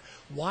subject matter?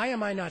 Why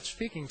am I not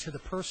speaking to the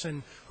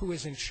person who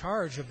is in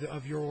charge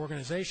of your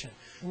organization?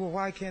 Well,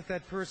 why can't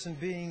that person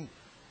being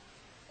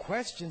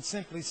questioned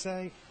simply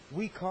say,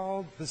 we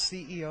called the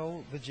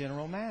CEO the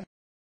general manager?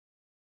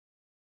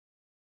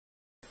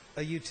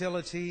 A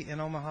utility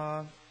in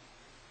Omaha?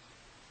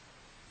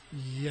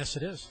 Yes,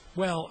 it is.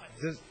 Well,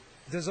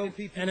 does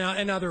OPP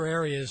and other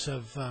areas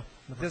of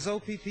does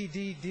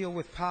OPPD deal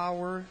with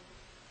power?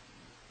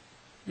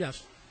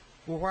 Yes.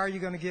 Well, why are you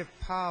going to give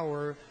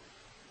power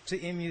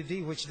to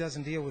MUD, which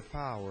doesn't deal with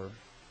power?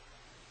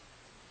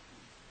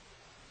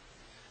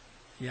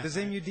 Yeah. Does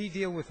MUD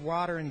deal with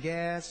water and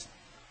gas?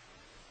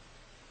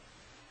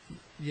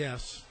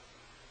 Yes.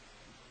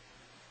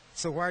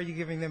 So why are you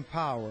giving them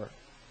power?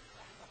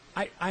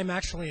 I'm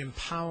actually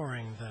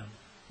empowering them.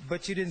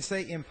 But you didn't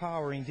say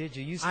empowering, did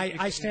you?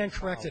 I stand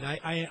corrected.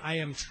 I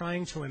am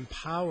trying to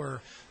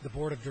empower the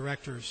board of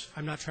directors.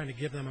 I'm not trying to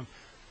give them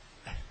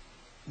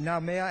Now,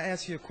 may I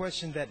ask you a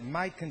question that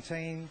might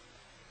contain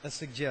a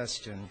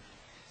suggestion?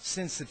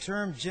 Since the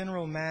term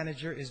general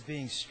manager is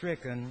being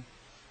stricken,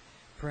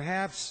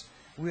 perhaps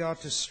we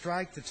ought to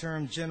strike the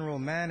term general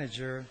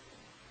manager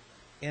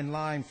in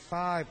line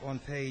 5 on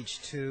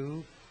page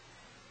 2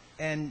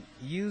 and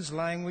use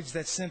language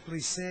that simply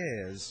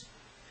says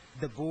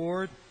the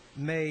board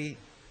may,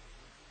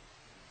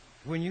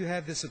 when you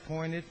have this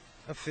appointed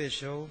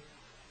official,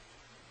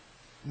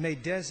 may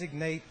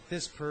designate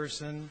this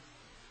person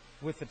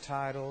with the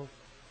title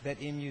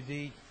that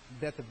MUD,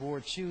 that the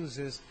board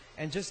chooses,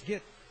 and just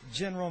get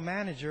general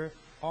manager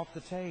off the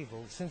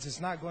table. Since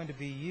it's not going to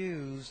be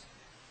used,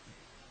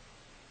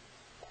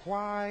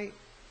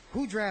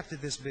 who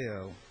drafted this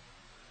bill?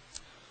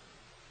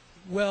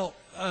 Well,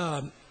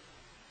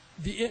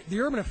 the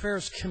Urban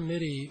Affairs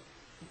Committee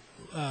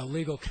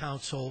legal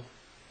counsel,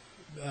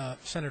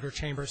 Senator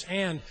Chambers,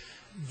 and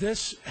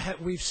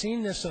we've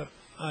seen this,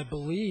 I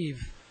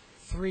believe,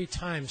 3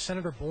 times.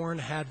 Senator Bourne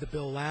had the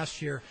bill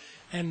last year,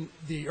 and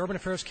the Urban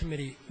Affairs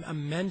Committee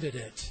amended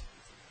it.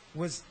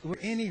 Was there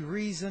any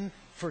reason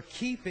for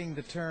keeping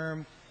the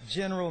term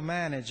general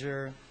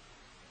manager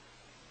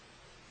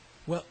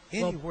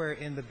anywhere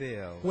in the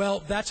bill?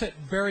 Well, that's a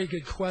very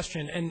good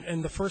question.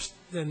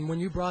 And when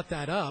you brought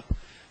that up,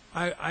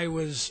 I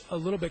was a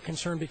little bit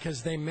concerned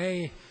because there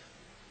may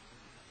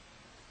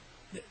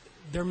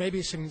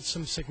be some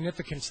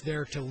significance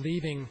there to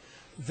leaving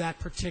that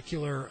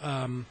particular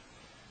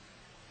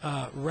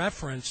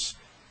reference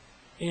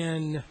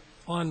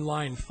on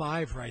line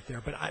 5 right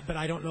there. But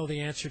I don't know the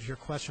answer to your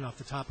question off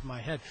the top of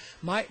my head.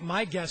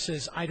 My guess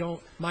is I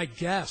don't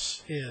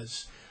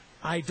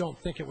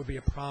think it would be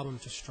a problem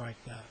to strike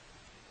that.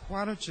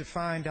 Why don't you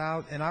find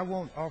out, and I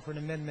won't offer an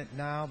amendment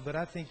now, but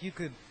I think you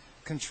could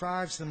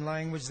contrive some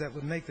language that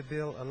would make the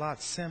bill a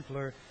lot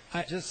simpler.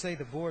 Just say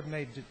the board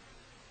may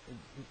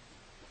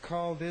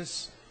call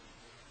this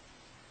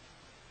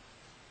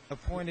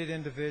appointed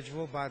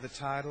individual by the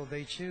title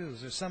they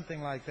choose, or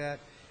something like that,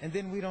 and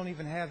then we don't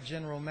even have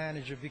general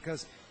manager,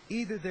 because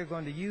either they're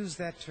going to use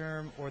that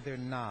term or they're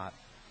not.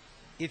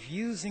 If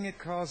using it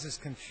causes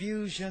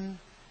confusion,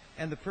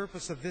 and the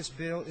purpose of this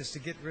bill is to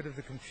get rid of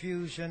the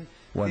confusion,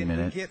 then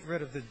we get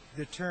rid of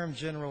the term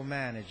general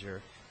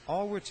manager.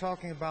 All we're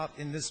talking about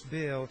in this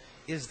bill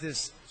is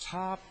this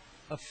top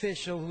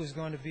official who's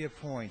going to be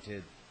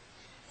appointed.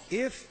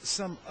 If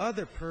some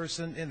other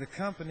person in the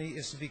company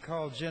is to be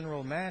called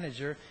general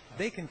manager,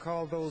 they can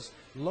call those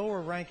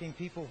lower-ranking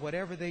people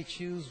whatever they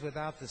choose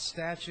without the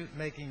statute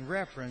making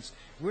reference.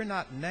 We're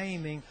not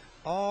naming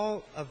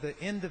all of the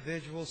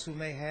individuals who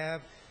may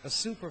have a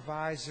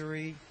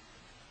supervisory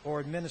or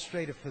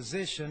administrative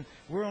position.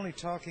 We're only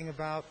talking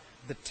about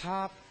the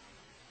top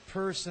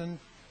person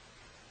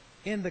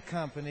in the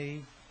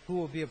company who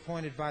will be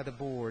appointed by the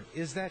board.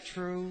 Is that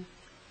true?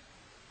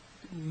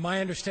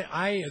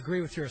 I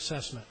agree with your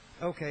assessment.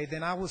 Okay,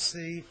 then I will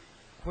see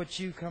what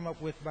you come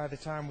up with by the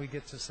time we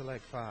get to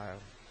select file.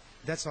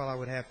 That's all I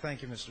would have.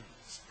 Thank you, Mr.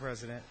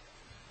 President.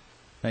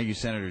 Thank you,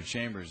 Senator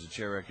Chambers. The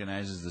chair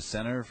recognizes the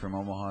senator from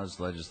Omaha's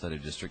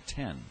Legislative District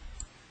 10.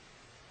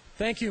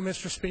 Thank you,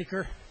 Mr.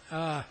 Speaker.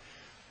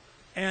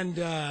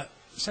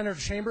 Senator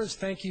Chambers,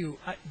 thank you.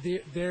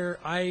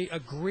 I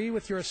agree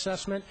with your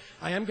assessment.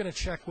 I am going to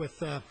check with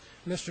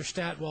Mr.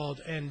 Statwald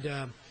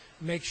and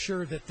make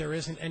sure that there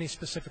isn't any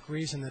specific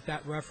reason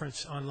that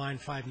reference on line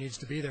 5 needs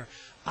to be there.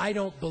 I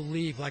don't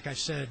believe, like I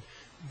said,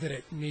 that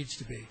it needs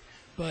to be.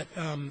 But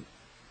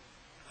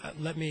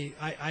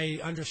I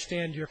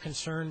understand your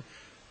concern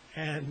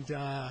and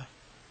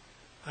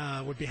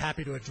would be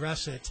happy to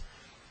address it.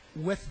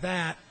 With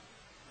that,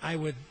 I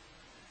would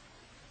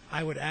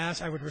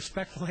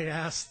respectfully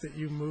ask that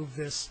you move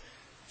this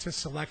to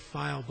select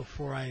file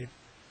before I.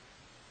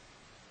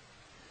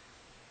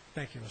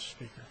 Thank you, Mr.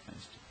 Speaker.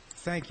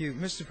 Thank you.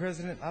 Mr.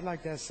 President, I'd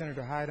like to ask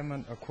Senator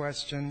Heidemann a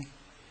question.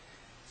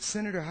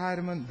 Senator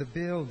Heidemann, the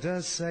bill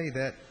does say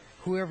that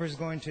whoever is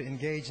going to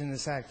engage in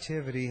this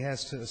activity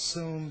has to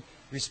assume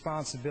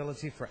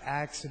responsibility for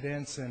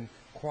accidents and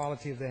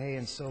quality of the hay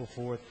and so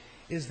forth.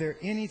 Is there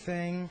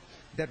anything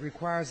that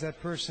requires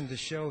that person to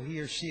show he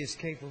or she is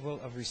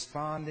capable of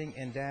responding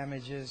in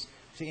damages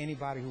to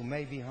anybody who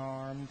may be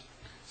harmed?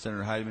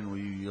 Senator Heidemann, will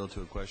you yield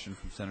to a question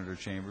from Senator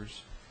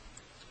Chambers?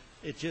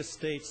 It just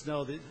states,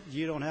 no, that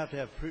you don't have to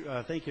have,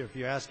 I think if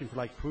you're asking for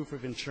like proof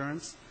of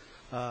insurance,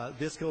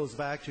 this goes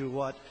back to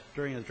what,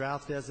 during a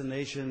drought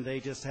designation, they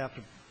just have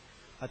to,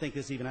 I think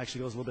this even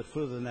actually goes a little bit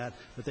further than that,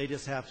 but they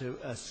just have to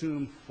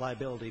assume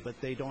liability,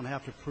 but they don't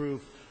have to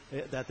prove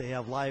that they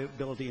have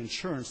liability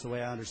insurance the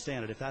way I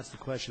understand it, if that's the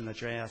question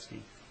that you're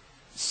asking.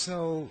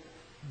 So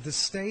the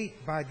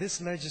state, by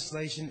this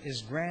legislation,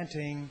 is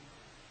granting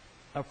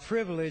a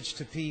privilege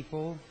to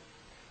people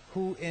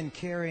who, in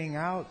carrying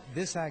out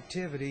this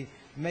activity,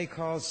 may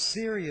cause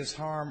serious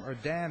harm or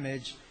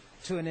damage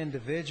to an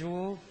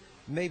individual,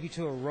 maybe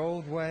to a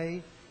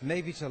roadway,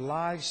 maybe to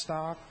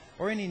livestock,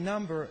 or any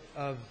number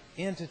of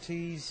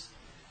entities,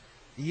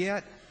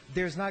 yet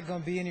there's not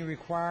going to be any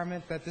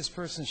requirement that this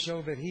person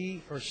show that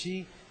he or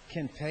she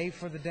can pay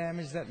for the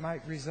damage that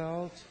might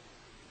result?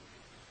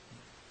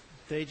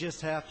 They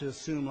just have to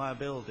assume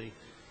liability.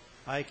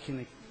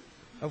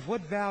 Of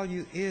what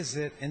value is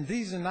it, and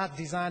these are not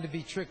designed to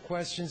be trick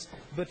questions,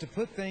 but to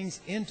put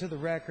things into the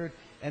record,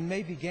 and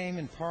maybe Game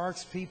and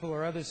Parks people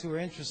or others who are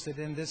interested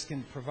in this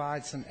can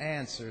provide some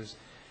answers.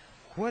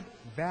 What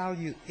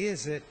value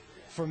is it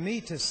for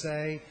me to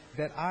say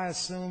that I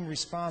assume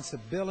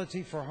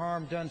responsibility for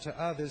harm done to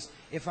others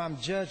if I'm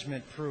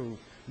judgment-proof,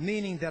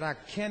 meaning that I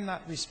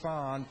cannot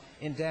respond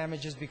in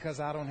damages because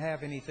I don't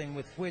have anything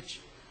with which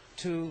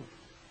to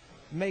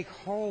make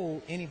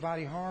whole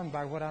anybody harmed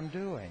by what I'm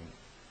doing?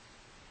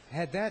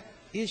 Had that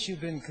issue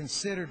been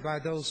considered by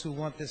those who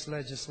want this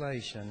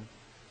legislation?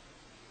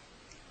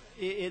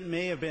 It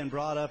may have been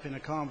brought up in a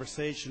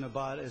conversation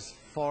about, as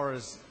far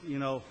as, you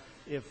know,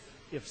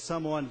 if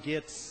someone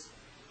gets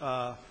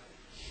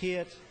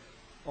hit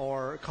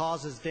or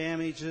causes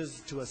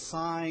damages to a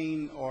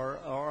sign or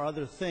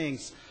other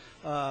things.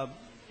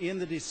 In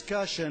the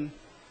discussion,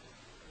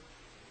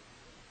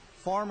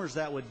 farmers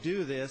that would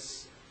do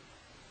this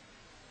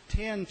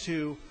tend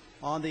to,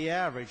 on the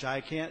average, I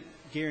can't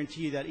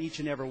guarantee that each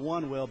and every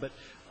one will, but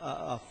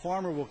a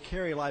farmer will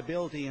carry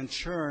liability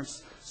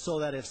insurance so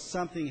that if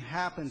something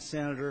happens,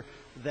 Senator,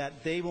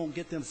 that they won't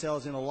get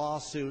themselves in a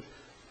lawsuit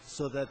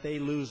so that they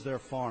lose their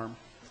farm.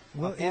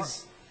 Well,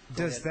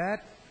 does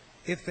that,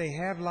 if they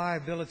have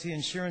liability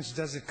insurance,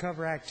 does it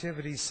cover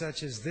activities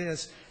such as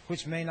this,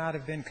 which may not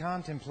have been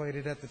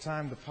contemplated at the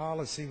time the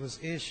policy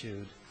was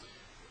issued?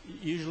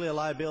 Usually a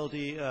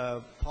liability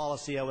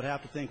policy, I would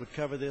have to think, would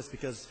cover this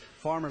because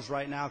farmers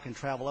right now can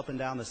travel up and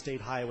down the state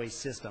highway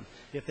system.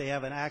 If they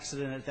have an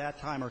accident at that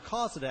time or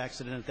cause an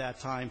accident at that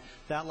time,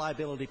 that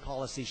liability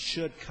policy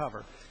should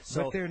cover.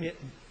 So but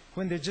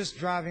when they're just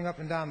driving up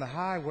and down the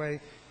highway,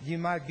 you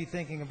might be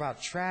thinking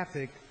about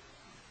traffic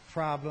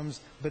problems,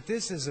 but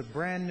this is a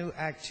brand new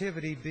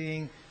activity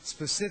being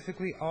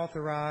specifically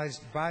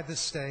authorized by the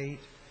state.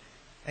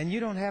 And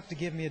you don't have to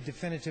give me a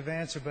definitive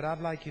answer, but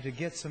I'd like you to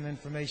get some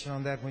information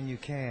on that when you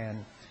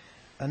can.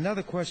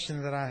 Another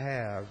question that I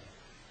have,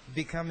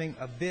 becoming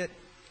a bit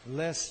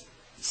less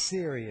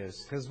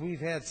serious, because we've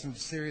had some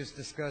serious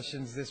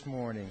discussions this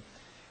morning.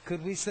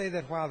 Could we say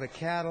that while the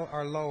cattle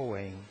are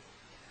lowing,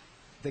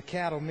 the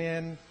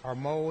cattlemen are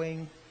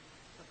mowing?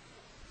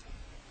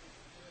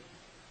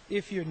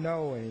 If you're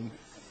knowing.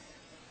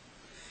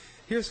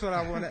 Here's what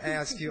I want to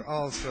ask you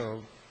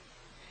also.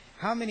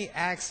 How many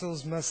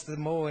axles must the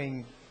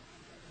mowing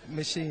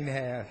machine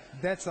have?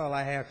 That's all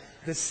I have.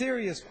 The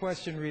serious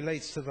question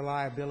relates to the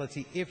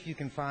liability, if you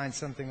can find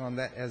something on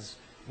that as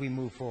we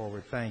move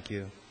forward. Thank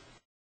you.